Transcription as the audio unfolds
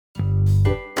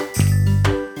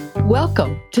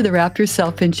Welcome to the Wrap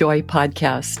Yourself in Joy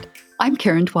podcast. I'm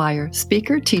Karen Dwyer,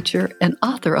 speaker, teacher, and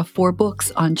author of 4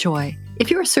 books on joy. If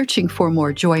you are searching for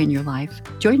more joy in your life,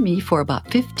 join me for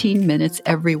about 15 minutes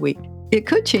every week. It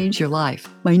could change your life.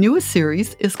 My newest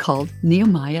series is called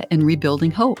Nehemiah and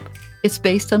Rebuilding Hope. It's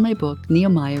based on my book,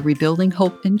 Nehemiah, Rebuilding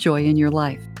Hope and Joy in Your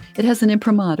Life. It has an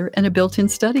imprimatur and a built-in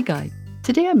study guide.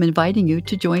 Today, I'm inviting you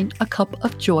to join a Cup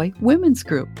of Joy women's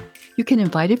group. You can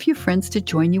invite a few friends to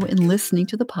join you in listening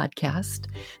to the podcast,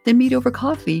 then meet over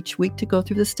coffee each week to go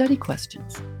through the study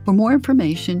questions. For more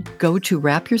information, go to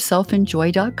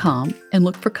wrapyourselfinjoy.com and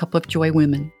look for Cup of Joy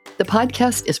Women. The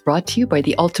podcast is brought to you by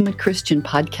the Ultimate Christian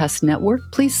Podcast Network.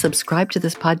 Please subscribe to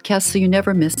this podcast so you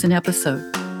never miss an episode.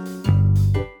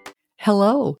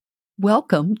 Hello.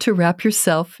 Welcome to Wrap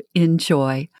Yourself in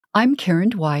Joy. I'm Karen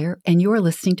Dwyer, and you are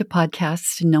listening to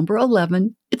podcast number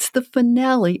 11. It's the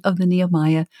finale of the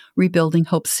Nehemiah Rebuilding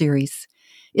Hope series.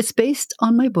 It's based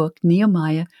on my book,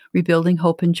 Nehemiah, Rebuilding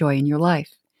Hope and Joy in Your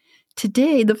Life.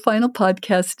 Today, the final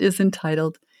podcast is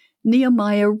entitled,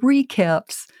 Nehemiah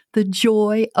Recaps, The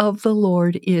Joy of the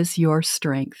Lord is Your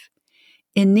Strength.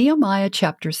 In Nehemiah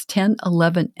chapters 10,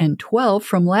 11, and 12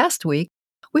 from last week,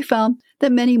 we found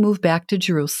that many moved back to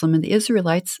Jerusalem and the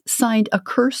Israelites signed a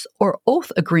curse or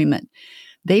oath agreement.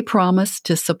 They promised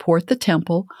to support the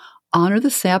temple, honor the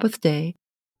Sabbath day,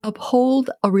 uphold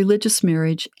a religious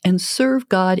marriage, and serve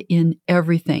God in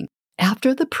everything.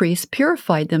 After the priests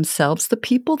purified themselves, the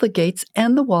people, the gates,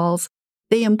 and the walls,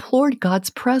 they implored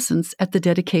God's presence at the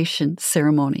dedication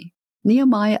ceremony.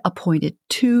 Nehemiah appointed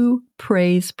 2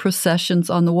 praise processions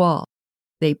on the wall.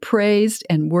 They praised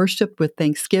and worshiped with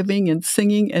thanksgiving and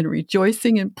singing and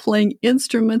rejoicing and playing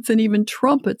instruments and even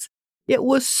trumpets. It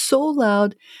was so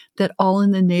loud that all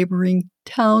in the neighboring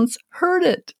towns heard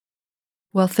it.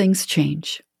 Well, things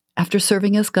change. After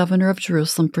serving as governor of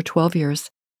Jerusalem for 12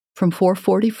 years, from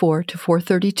 444 to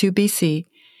 432 BC,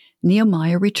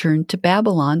 Nehemiah returned to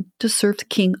Babylon to serve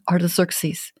King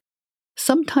Artaxerxes.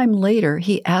 Sometime later,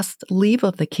 he asked leave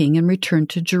of the king and returned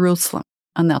to Jerusalem.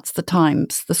 And that's the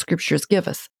times the scriptures give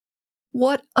us.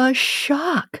 What a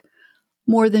shock!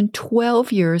 More than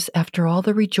 12 years after all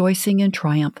the rejoicing and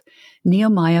triumph,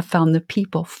 Nehemiah found the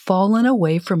people fallen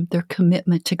away from their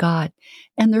commitment to God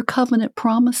and their covenant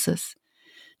promises.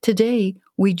 Today,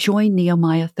 we join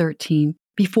Nehemiah 13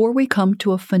 before we come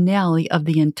to a finale of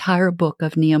the entire book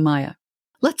of Nehemiah.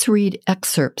 Let's read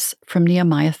excerpts from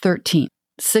Nehemiah 13,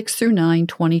 6 through 9,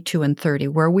 22, and 30,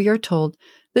 where we are told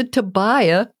that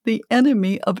Tobiah, the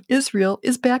enemy of Israel,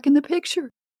 is back in the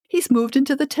picture. He's moved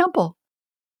into the temple.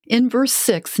 In verse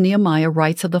 6, Nehemiah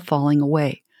writes of the falling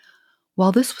away.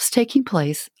 While this was taking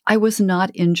place, I was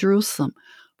not in Jerusalem,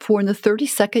 for in the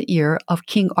 32nd year of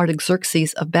King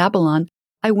Artaxerxes of Babylon,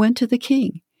 I went to the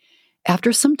king.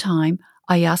 After some time,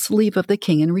 I asked leave of the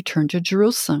king and returned to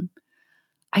Jerusalem.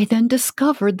 I then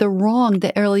discovered the wrong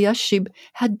that Eliashib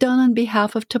had done on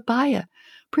behalf of Tobiah,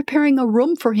 preparing a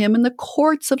room for him in the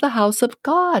courts of the house of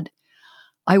God.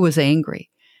 I was angry,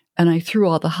 and I threw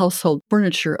all the household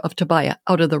furniture of Tobiah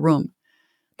out of the room.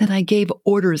 Then I gave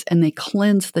orders, and they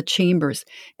cleansed the chambers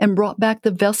and brought back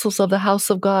the vessels of the house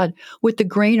of God with the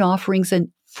grain offerings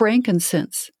and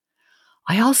frankincense.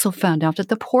 I also found out that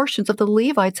the portions of the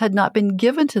Levites had not been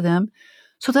given to them,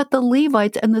 so that the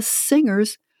Levites and the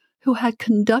singers who had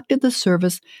conducted the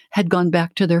service had gone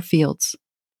back to their fields.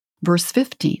 Verse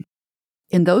 15.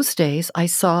 In those days, I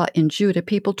saw in Judah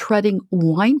people treading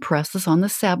wine presses on the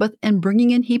Sabbath and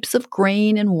bringing in heaps of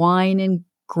grain and wine and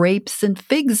grapes and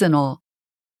figs and all,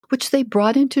 which they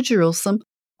brought into Jerusalem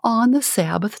on the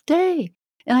Sabbath day.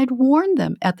 And I'd warned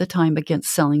them at the time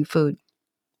against selling food.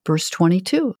 Verse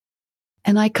 22.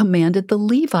 And I commanded the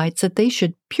Levites that they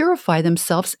should purify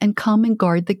themselves and come and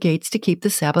guard the gates to keep the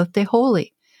Sabbath day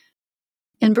holy.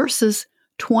 In verses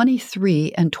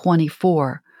 23 and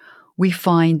 24, we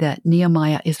find that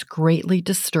Nehemiah is greatly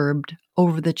disturbed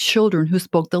over the children who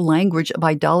spoke the language of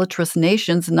idolatrous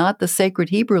nations, not the sacred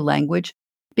Hebrew language,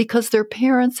 because their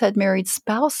parents had married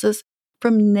spouses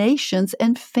from nations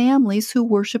and families who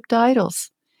worshipped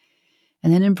idols.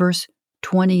 And then in verse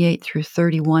 28 through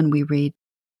 31, we read,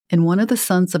 And one of the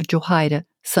sons of Jehoiada,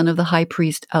 son of the high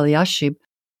priest Eliashib,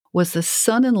 was the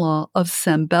son-in-law of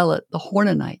Sanballat the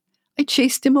Horonite. I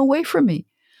chased him away from me.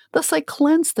 Thus I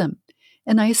cleansed them.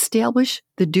 And I established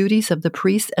the duties of the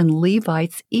priests and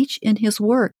Levites, each in his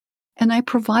work. And I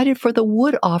provided for the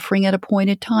wood offering at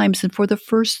appointed times and for the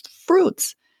first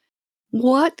fruits.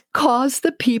 What caused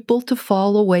the people to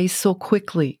fall away so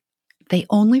quickly? They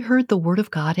only heard the word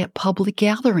of God at public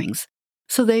gatherings,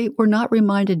 so they were not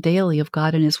reminded daily of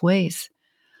God and his ways.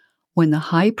 When the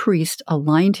high priest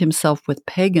aligned himself with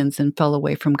pagans and fell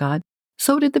away from God,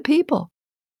 So did the people.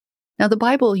 Now, the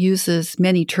Bible uses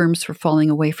many terms for falling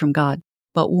away from God,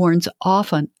 but warns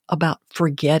often about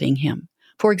forgetting Him.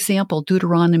 For example,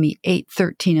 Deuteronomy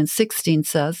 8:13 and 16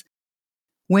 says,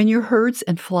 "When your herds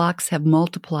and flocks have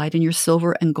multiplied, and your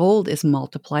silver and gold is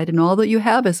multiplied, and all that you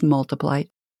have is multiplied,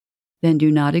 then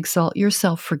do not exalt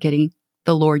yourself, forgetting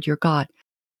the Lord your God."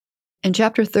 In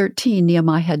chapter 13,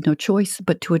 Nehemiah had no choice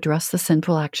but to address the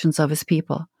sinful actions of his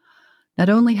people. Not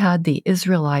only had the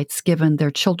Israelites given their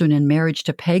children in marriage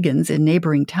to pagans in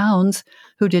neighboring towns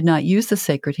who did not use the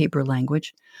sacred Hebrew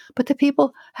language, but the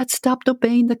people had stopped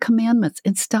obeying the commandments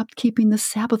and stopped keeping the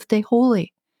Sabbath day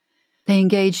holy. They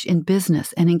engaged in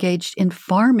business and engaged in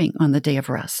farming on the day of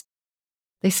rest.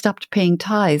 They stopped paying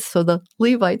tithes, so the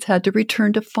Levites had to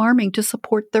return to farming to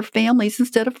support their families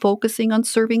instead of focusing on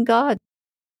serving God.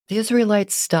 The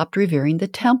Israelites stopped revering the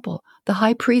temple. The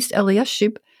high priest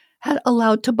Eliashib had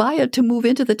allowed Tobiah to move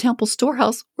into the temple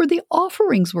storehouse where the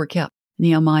offerings were kept.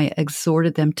 Nehemiah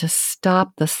exhorted them to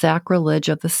stop the sacrilege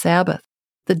of the Sabbath,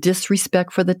 the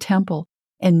disrespect for the temple,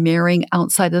 and marrying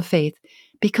outside of the faith,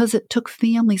 because it took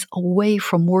families away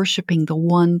from worshiping the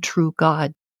one true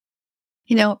God.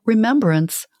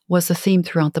 Remembrance was a theme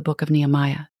throughout the book of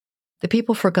Nehemiah. The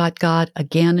people forgot God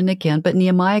again and again, but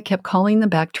Nehemiah kept calling them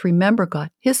back to remember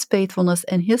God, His faithfulness,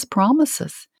 and His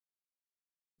promises.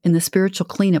 In the spiritual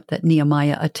cleanup that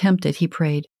Nehemiah attempted, he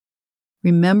prayed,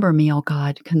 "Remember me, O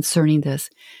God, concerning this,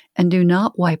 and do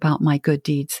not wipe out my good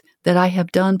deeds that I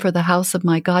have done for the house of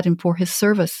my God and for His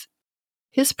service."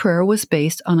 His prayer was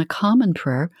based on a common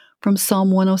prayer from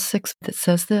Psalm 106 that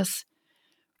says this,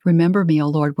 "Remember me, O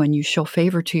Lord, when you show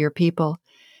favor to your people.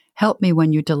 Help me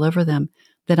when you deliver them,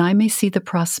 that I may see the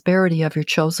prosperity of your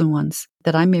chosen ones,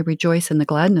 that I may rejoice in the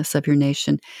gladness of your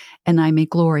nation, and I may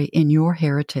glory in your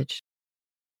heritage."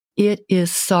 It is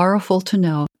sorrowful to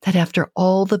know that after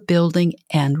all the building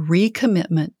and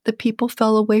recommitment, the people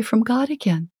fell away from God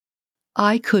again.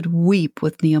 I could weep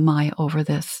with Nehemiah over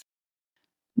this.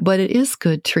 But it is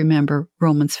good to remember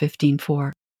Romans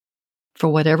 15:4. "For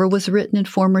whatever was written in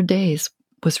former days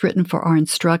was written for our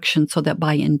instruction, so that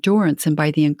by endurance and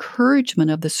by the encouragement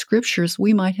of the Scriptures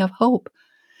we might have hope."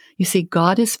 You see,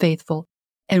 God is faithful,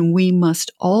 and we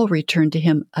must all return to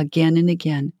Him again and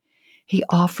again. He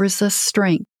offers us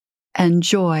strength and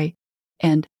joy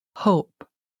and hope.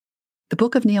 The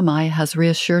book of Nehemiah has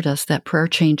reassured us that prayer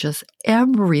changes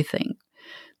everything,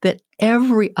 that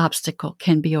every obstacle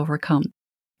can be overcome,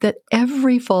 that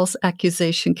every false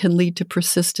accusation can lead to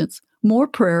persistence, more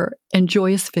prayer, and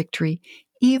joyous victory,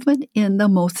 even in the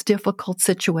most difficult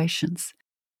situations.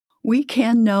 We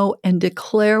can know and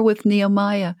declare with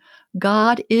Nehemiah,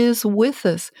 God is with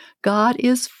us. God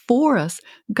is for us.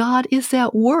 God is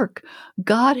at work.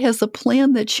 God has a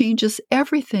plan that changes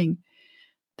everything.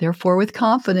 Therefore, with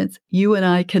confidence, you and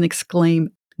I can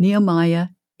exclaim Nehemiah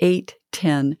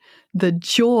 8:10, "The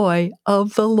joy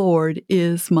of the Lord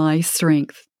is my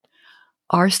strength."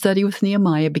 Our study with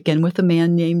Nehemiah began with a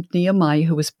man named Nehemiah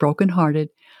who was brokenhearted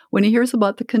when he hears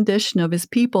about the condition of his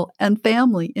people and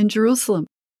family in Jerusalem.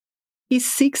 He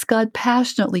seeks God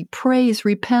passionately, prays,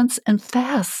 repents, and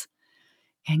fasts.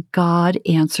 And God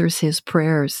answers his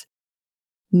prayers.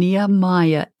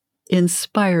 Nehemiah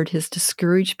inspired his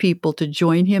discouraged people to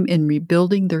join him in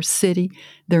rebuilding their city,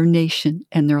 their nation,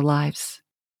 and their lives.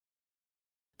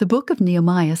 The book of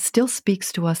Nehemiah still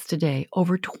speaks to us today,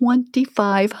 over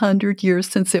 2,500 years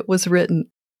since it was written.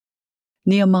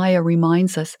 Nehemiah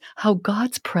reminds us how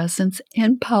God's presence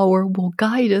and power will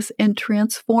guide us and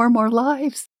transform our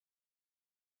lives.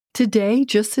 Today,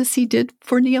 just as He did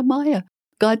for Nehemiah,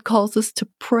 God calls us to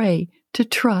pray, to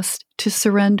trust, to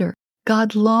surrender.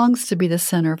 God longs to be the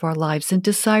center of our lives and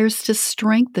desires to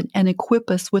strengthen and equip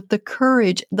us with the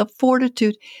courage, the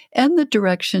fortitude, and the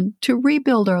direction to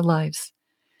rebuild our lives.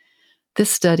 This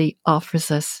study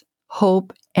offers us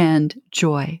hope and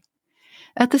joy.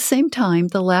 At the same time,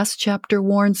 the last chapter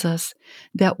warns us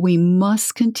that we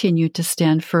must continue to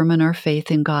stand firm in our faith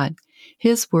in God,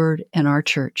 His Word, and our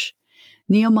church.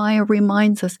 Nehemiah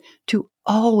reminds us to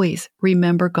always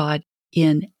remember God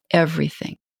in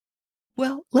everything.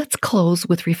 Well, let's close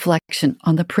with reflection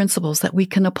on the principles that we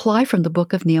can apply from the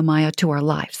book of Nehemiah to our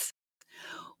lives.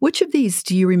 Which of these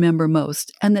do you remember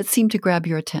most and that seem to grab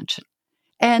your attention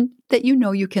and that you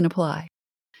know you can apply?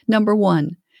 Number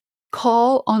 1,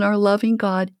 call on our loving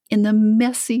God in the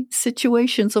messy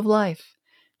situations of life.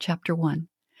 Chapter 1.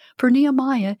 For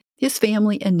Nehemiah, his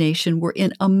family and nation were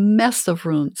in a mess of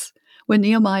ruins. When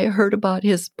Nehemiah heard about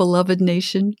his beloved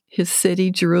nation, his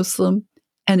city, Jerusalem,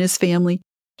 and his family,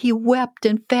 he wept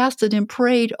and fasted and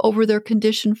prayed over their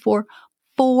condition for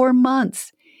 4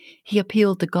 months. He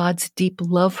appealed to God's deep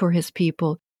love for his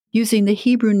people, using the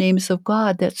Hebrew names of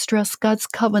God that stress God's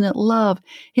covenant love,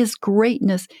 His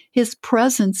greatness, His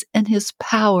presence, and His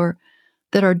power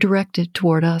that are directed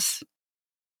toward us.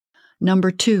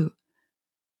 Number 2,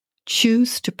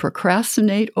 choose to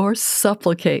procrastinate or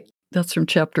supplicate. That's from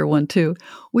chapter 1 too.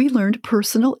 We learned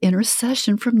personal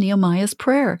intercession from Nehemiah's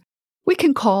prayer. We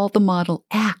can call the model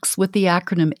ACTS with the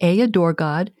acronym A, adore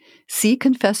God, C,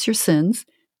 confess your sins,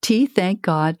 T, thank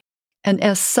God, and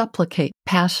S, supplicate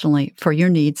passionately for your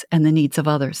needs and the needs of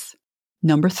others.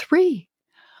 Number 3,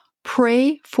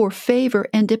 pray for favor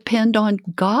and depend on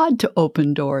God to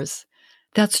open doors.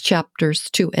 That's chapters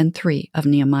 2 and 3 of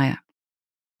Nehemiah.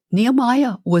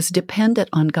 Nehemiah was dependent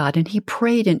on God, and he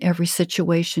prayed in every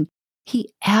situation.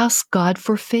 He asked God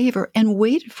for favor and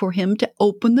waited for Him to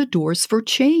open the doors for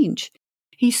change.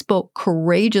 He spoke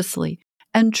courageously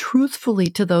and truthfully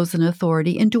to those in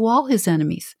authority and to all his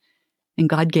enemies. And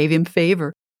God gave him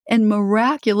favor and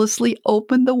miraculously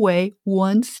opened the way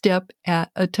one step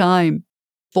at a time.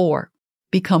 4,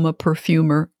 become a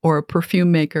perfumer or a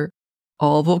perfume maker.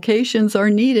 All vocations are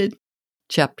needed.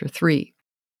 Chapter 3.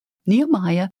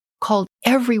 Nehemiah called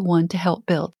everyone to help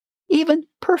build, even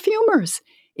perfumers.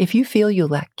 If you feel you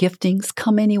lack giftings,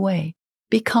 come anyway.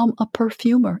 Become a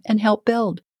perfumer and help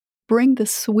build. Bring the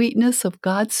sweetness of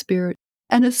God's Spirit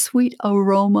and a sweet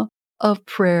aroma of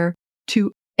prayer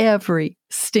to every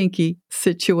stinky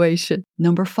situation.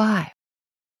 Number 5,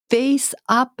 face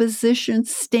opposition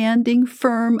standing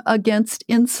firm against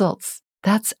insults.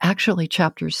 That's actually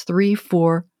chapters 3,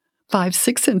 4, 5,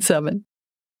 6, and 7.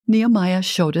 Nehemiah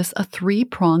showed us a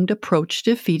 3-pronged approach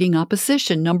to defeating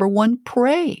opposition. Number 1,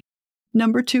 pray.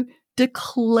 Number 2,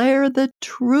 declare the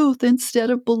truth instead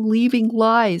of believing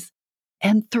lies.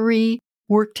 And 3,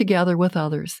 work together with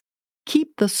others.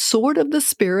 Keep the sword of the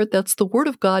Spirit, that's the Word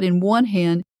of God, in one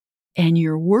hand and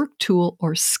your work tool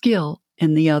or skill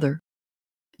in the other.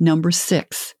 Number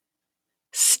 6,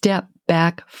 step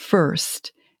back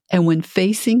first. And when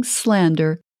facing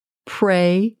slander,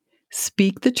 pray,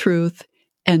 speak the truth,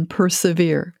 and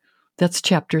persevere. That's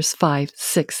chapters 5,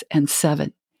 6, and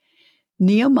 7.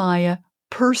 Nehemiah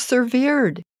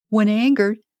persevered. When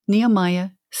angered, Nehemiah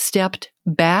stepped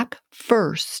back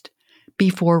first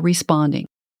before responding.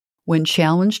 When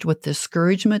challenged with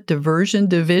discouragement, diversion,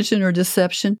 division, or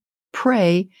deception,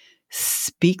 pray,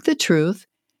 speak the truth,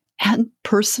 and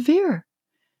persevere.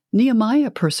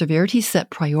 Nehemiah persevered. He set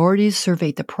priorities,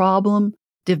 surveyed the problem,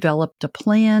 developed a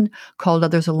plan, called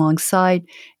others alongside,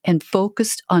 and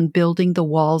focused on building the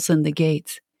walls and the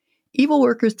gates. Evil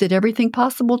workers did everything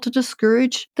possible to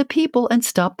discourage the people and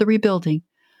stop the rebuilding.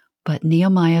 But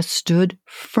Nehemiah stood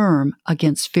firm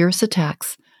against fierce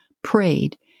attacks,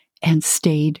 prayed, and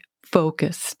stayed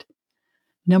focused.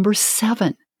 Number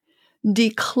 7,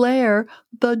 declare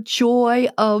the joy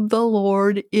of the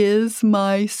Lord is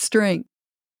my strength.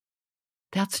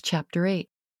 That's chapter 8.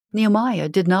 Nehemiah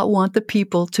did not want the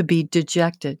people to be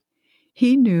dejected.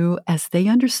 He knew as they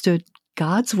understood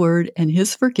God's word and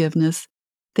His forgiveness,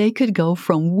 they could go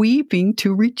from weeping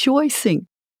to rejoicing.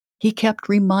 He kept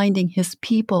reminding his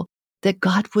people that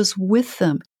God was with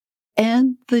them,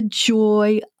 and the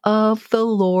joy of the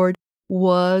Lord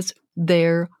was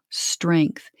their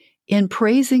strength. In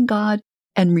praising God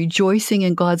and rejoicing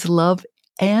in God's love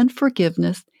and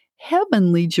forgiveness,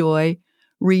 heavenly joy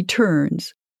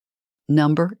returns.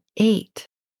 Number 8,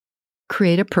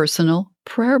 create a personal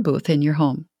prayer booth in your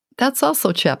home. That's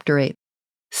also chapter 8.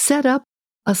 Set up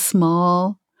a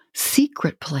small,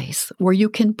 secret place where you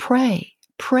can pray,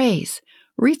 praise,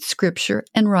 read scripture,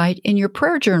 and write in your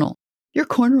prayer journal. Your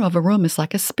corner of a room is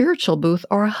like a spiritual booth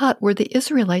or a hut where the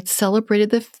Israelites celebrated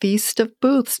the Feast of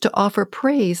Booths to offer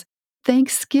praise,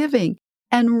 thanksgiving,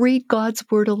 and read God's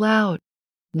word aloud.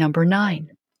 Number 9,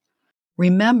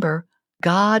 remember,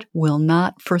 God will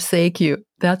not forsake you.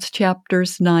 That's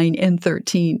chapters 9 and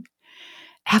 13.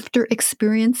 After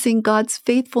experiencing God's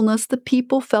faithfulness, the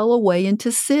people fell away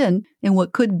into sin in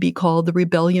what could be called the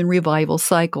rebellion revival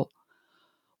cycle.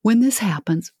 When this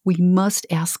happens, we must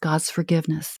ask God's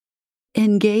forgiveness.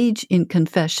 Engage in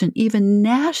confession, even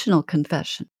national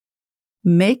confession.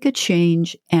 Make a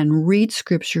change and read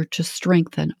scripture to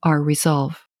strengthen our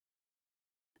resolve.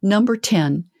 Number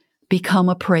 10, become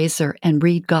a praiser and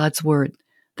read God's word.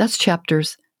 That's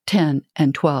chapters 10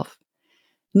 and 12.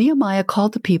 Nehemiah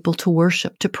called the people to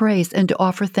worship, to praise, and to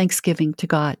offer thanksgiving to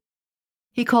God.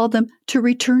 He called them to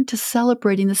return to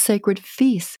celebrating the sacred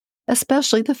feasts,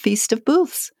 especially the Feast of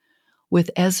Booths.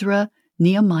 With Ezra,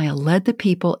 Nehemiah led the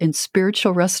people in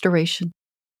spiritual restoration,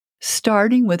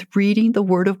 starting with reading the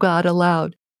Word of God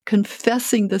aloud,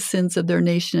 confessing the sins of their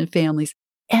nation and families,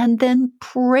 and then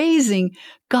praising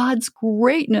God's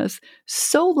greatness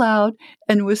so loud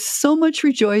and with so much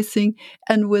rejoicing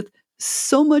and with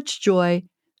so much joy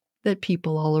that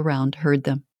people all around heard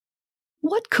them.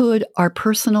 What could our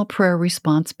personal prayer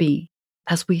response be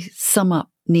as we sum up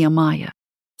Nehemiah?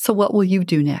 So what will you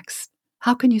do next?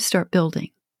 How can you start building?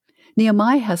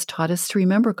 Nehemiah has taught us to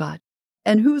remember God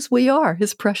and whose we are,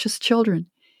 his precious children.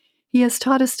 He has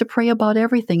taught us to pray about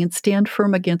everything and stand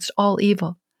firm against all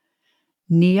evil.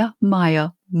 Nehemiah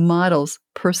models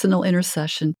personal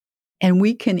intercession, and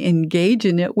we can engage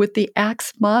in it with the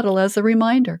Acts model as a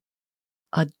reminder.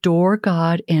 Adore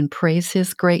God and praise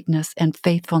his greatness and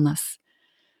faithfulness.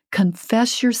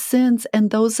 Confess your sins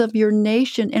and those of your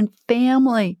nation and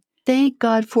family. Thank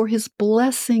God for his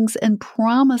blessings and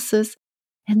promises,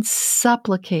 and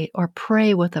supplicate or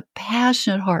pray with a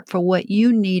passionate heart for what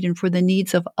you need and for the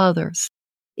needs of others.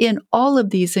 In all of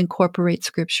these, incorporate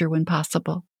Scripture when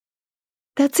possible.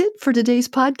 That's it for today's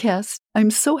podcast.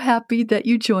 I'm so happy that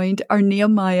you joined our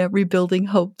Nehemiah Rebuilding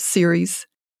Hope series.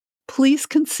 Please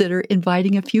consider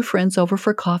inviting a few friends over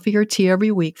for coffee or tea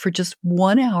every week for just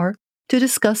 1 hour to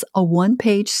discuss a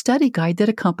one-page study guide that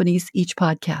accompanies each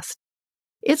podcast.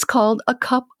 It's called A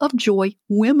Cup of Joy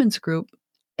Women's Group,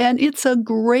 and it's a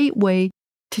great way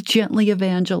to gently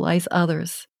evangelize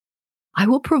others. I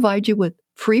will provide you with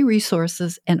free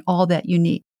resources and all that you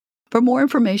need. For more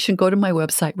information, go to my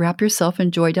website,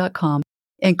 wrapyourselfinjoy.com,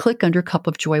 and click under Cup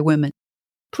of Joy Women.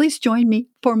 Please join me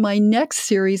for my next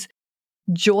series,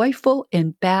 Joyful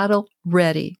and Battle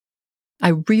Ready.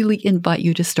 I really invite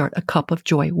you to start a Cup of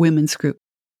Joy Women's Group.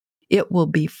 It will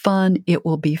be fun, it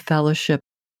will be fellowship,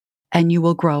 and you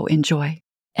will grow in joy.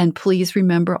 And please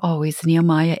remember always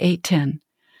Nehemiah 8:10,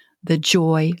 the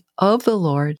joy of the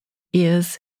Lord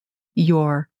is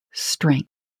your strength.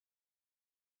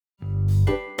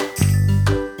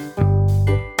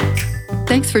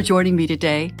 Thanks for joining me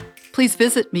today. Please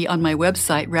visit me on my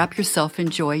website,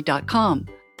 wrapyourselfinjoy.com,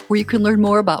 where you can learn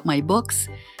more about my books,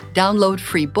 download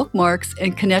free bookmarks,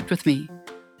 and connect with me.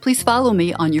 Please follow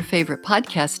me on your favorite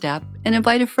podcast app and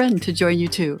invite a friend to join you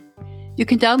too. You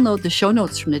can download the show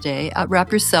notes from today at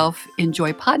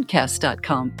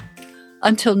wrapyourselfinjoypodcast.com.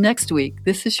 Until next week,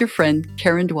 this is your friend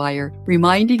Karen Dwyer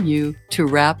reminding you to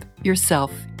wrap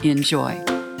yourself in joy.